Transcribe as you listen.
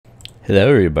Hello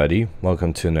everybody,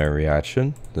 welcome to another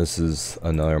reaction. This is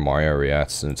another Mario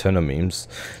reacts to Nintendo memes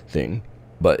thing,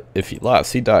 but if he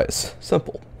laughs, he dies.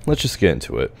 Simple. Let's just get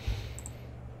into it.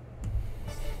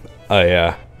 Oh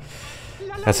yeah,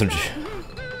 SMG.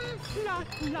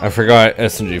 I forgot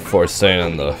SMG4 staying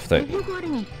on the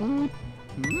thing.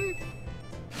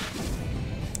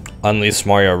 Unleashed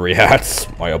Mario reacts,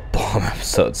 Mario Bomb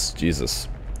episodes. Jesus.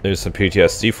 There's some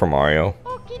PTSD for Mario.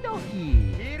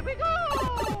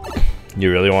 You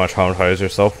really want to traumatize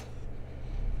yourself?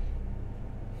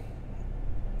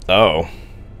 Oh.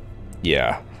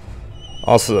 Yeah.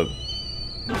 Also,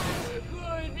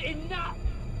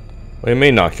 we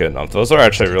may not get enough. Those are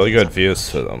actually really good views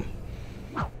to them.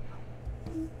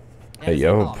 Hey,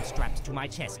 yo.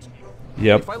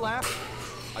 Yep. If I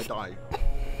laugh, I die.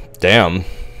 Damn.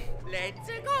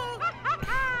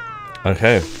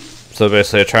 Okay. So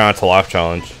basically a try not to laugh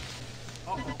challenge.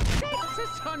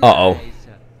 Uh-oh.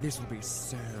 This will be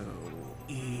so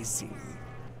easy.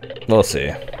 We'll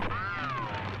see.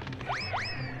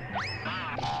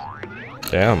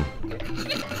 Damn.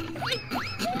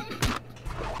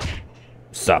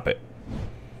 Stop it.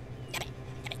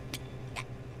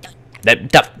 Dear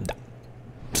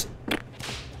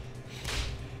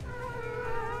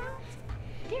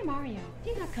Mario, do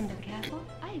you not come to the castle?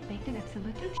 I have baked an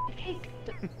absolute cake.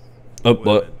 Oh,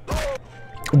 what?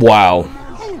 Wow.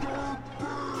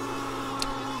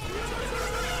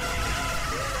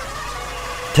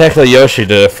 Technically Yoshi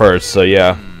did it first, so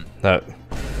yeah. That.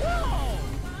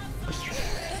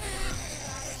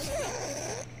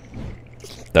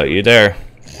 Don't you dare.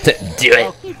 Do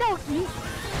it.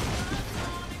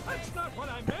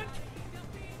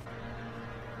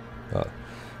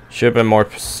 Should have been more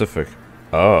specific.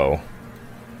 Oh.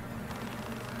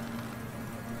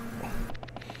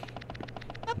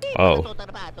 Oh.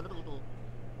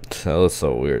 That was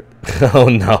so weird. Oh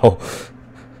no.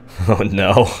 Oh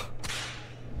no.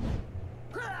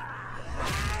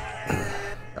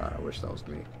 I wish that was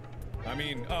me. I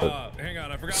mean, hang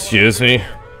on, I forgot. Excuse me?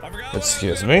 What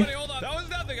Excuse me? Hold on. That was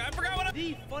nothing. I forgot what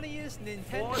The funniest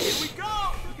Nintendo. Here we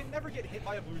go! You can never get hit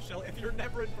by a blue shell if you're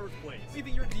never in first place.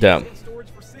 Leaving your DS in storage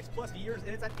for 6+ years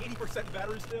and it's at 80%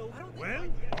 battery still. I don't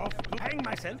think off to hang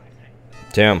myself.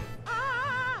 Damn.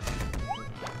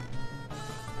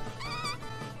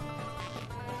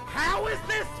 How is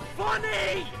this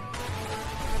funny?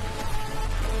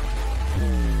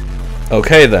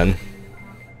 Okay then.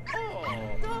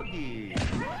 Oh, doggy.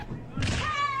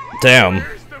 Damn.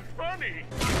 Where's the funny?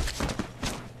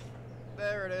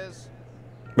 There it is.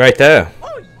 Right there.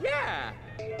 Oh yeah!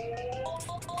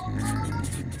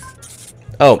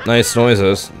 Oh, nice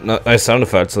noises. Nice sound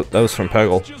effects. That was from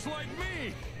Peggle. just like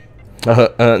me.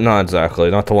 Not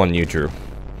exactly. Not the one you drew.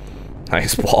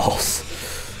 Nice balls.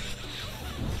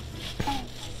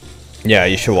 Yeah,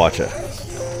 you should watch it.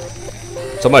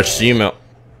 So much email.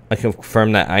 I can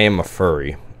confirm that I am a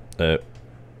furry.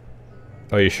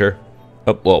 Are you sure?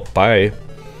 Oh, well, bye.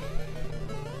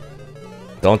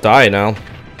 Don't die now.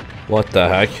 What the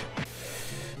heck?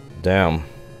 Damn.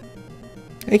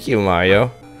 Thank you,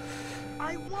 Mario.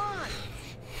 I won!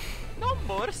 No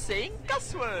more saying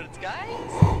cuss words, guys.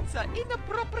 It's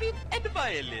inappropriate and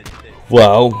violent.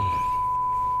 Well.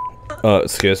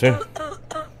 Excuse me?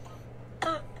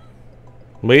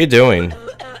 What are you doing?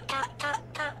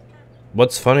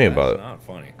 What's funny about it? Not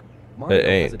funny. Mario It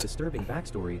ain't. has a disturbing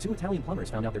backstory. Two Italian plumbers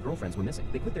found out their girlfriends were missing.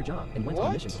 They quit their job and went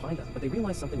on a mission to find them, but they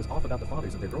realized something was off about the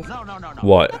fathers of their girlfriends. No.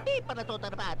 What?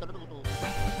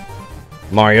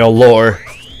 Mario lore.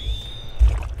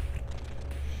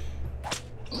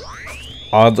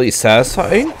 Oddly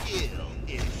satisfying?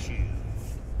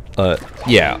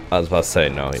 Yeah, I was about to say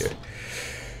no here.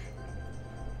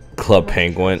 Club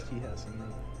Penguin. He has in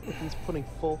me. He's putting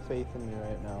full faith in me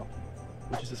right now,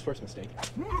 which is his first mistake.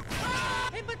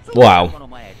 Wow.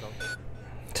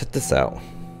 Check this out.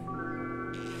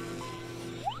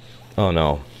 Oh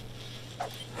no.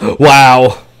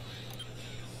 Wow.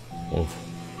 Oof.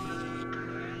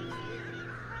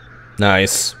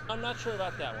 Nice. I'm not sure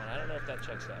about that one. I don't know if that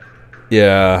checks out.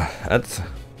 Yeah, that's.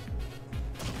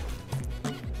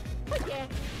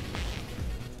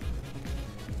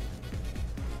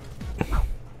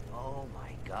 Oh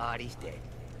my god, he's dead.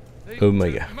 Oh my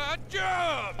god. My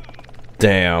job.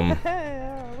 Damn.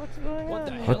 What's going What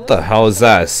the on? hell? What the hell is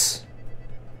this?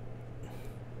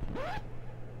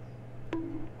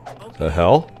 The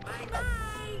hell?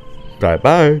 Bye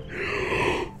bye.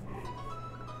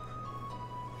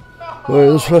 Wait,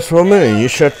 this was for a minute. You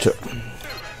shut up.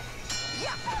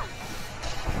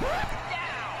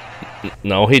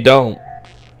 No, he don't.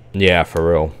 Yeah,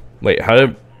 for real. Wait, how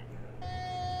did...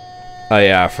 Oh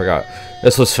yeah, I forgot.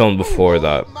 This was filmed before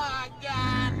that.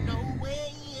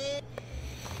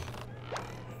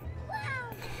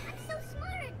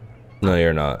 No,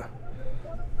 you're not.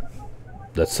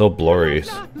 That's so blurry.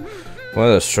 What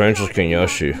a strange looking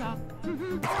Yoshi.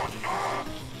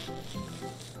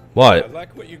 What? I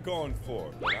like what you're going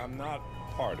for, but I'm not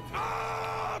part of it.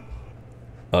 Hang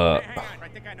on, I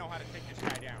think I know how to take this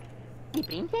guy down. The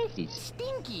princess is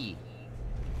stinky.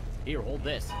 Here, hold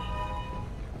this.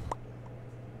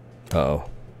 Uh-oh.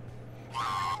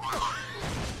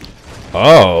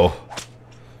 Oh.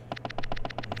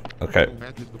 Okay.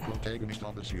 Matt is the protagonist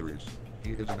of the series.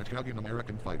 He is an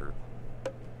Italian-American fighter.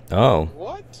 Oh.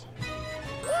 What?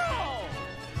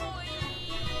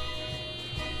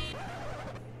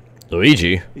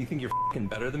 Luigi? You think you're f***ing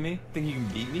better than me? Think you can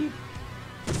beat me?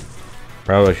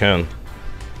 Probably can.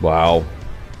 Wow.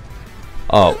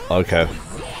 Oh, okay.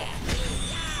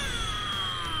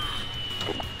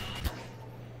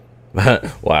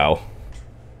 Wow.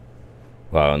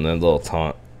 Wow, and then little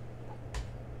taunt.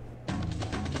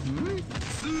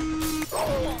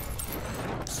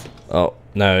 Oh,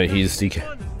 no, he's DK.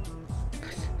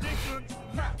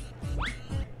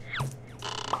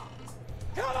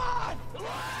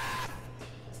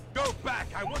 Go back,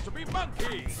 I want to be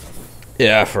monkey.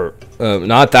 Yeah, for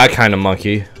not that kind of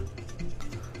monkey.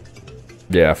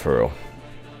 Yeah, for real.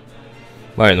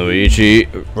 Mario Luigi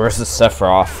versus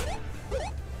Sephiroth.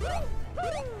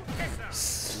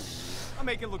 I'll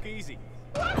make it look easy.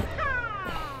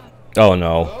 Oh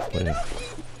no. What are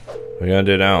we gonna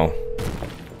do now?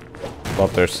 Oh,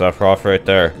 there's Sephiroth right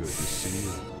there.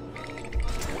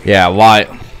 Yeah, why?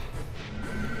 Come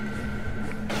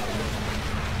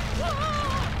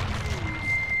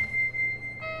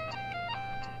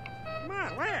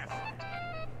on, laugh.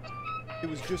 It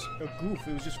was just a goof.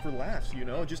 It was just for laughs, you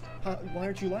know? Just, why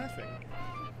aren't you laughing?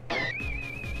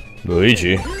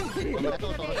 Luigi.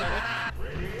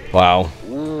 Wow.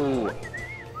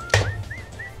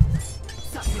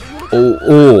 Oh,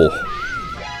 oh.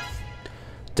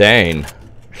 Dang.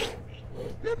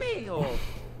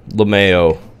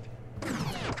 LeMayo.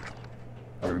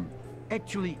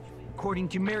 Actually, according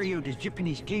to Mario's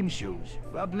Japanese game shows,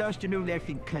 Bob lost a no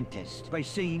laughing contest by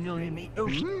saying no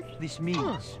LMAO. This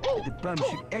means the bomb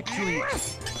should actually.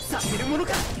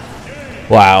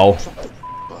 Wow.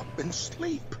 Up and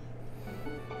sleep.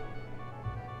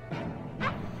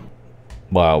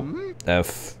 Wow.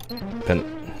 F.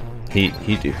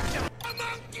 He do.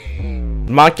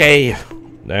 Monkey.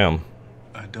 Damn.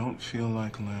 I don't feel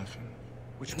like laughing.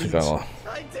 Which means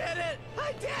I did it!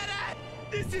 I did it!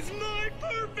 This is my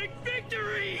perfect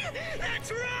victory!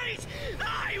 That's right!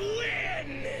 I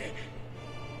win!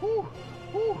 Whew,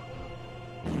 whew.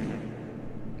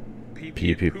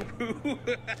 Peep peep.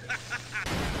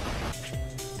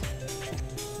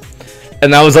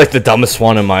 And that was like the dumbest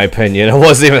one in my opinion. It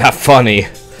wasn't even that funny.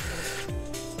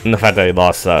 And the fact that he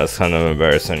lost that is kind of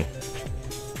embarrassing.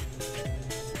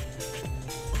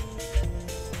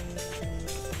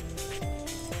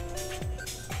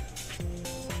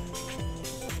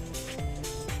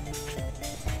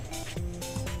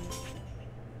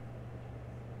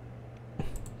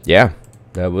 Yeah,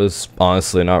 that was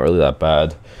honestly not really that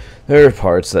bad. There were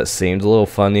parts that seemed a little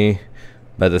funny,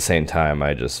 but at the same time,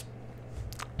 but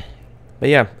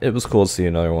yeah, it was cool to see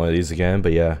another one of these again.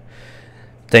 But yeah,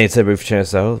 thanks everybody for checking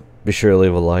us out. Be sure to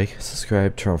leave a like,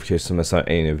 subscribe, turn on notifications to miss out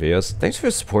any new videos. Thanks for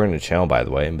supporting the channel, by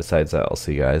the way. And besides that, I'll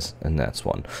see you guys in the next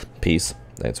one. Peace.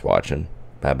 Thanks for watching.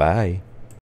 Bye bye.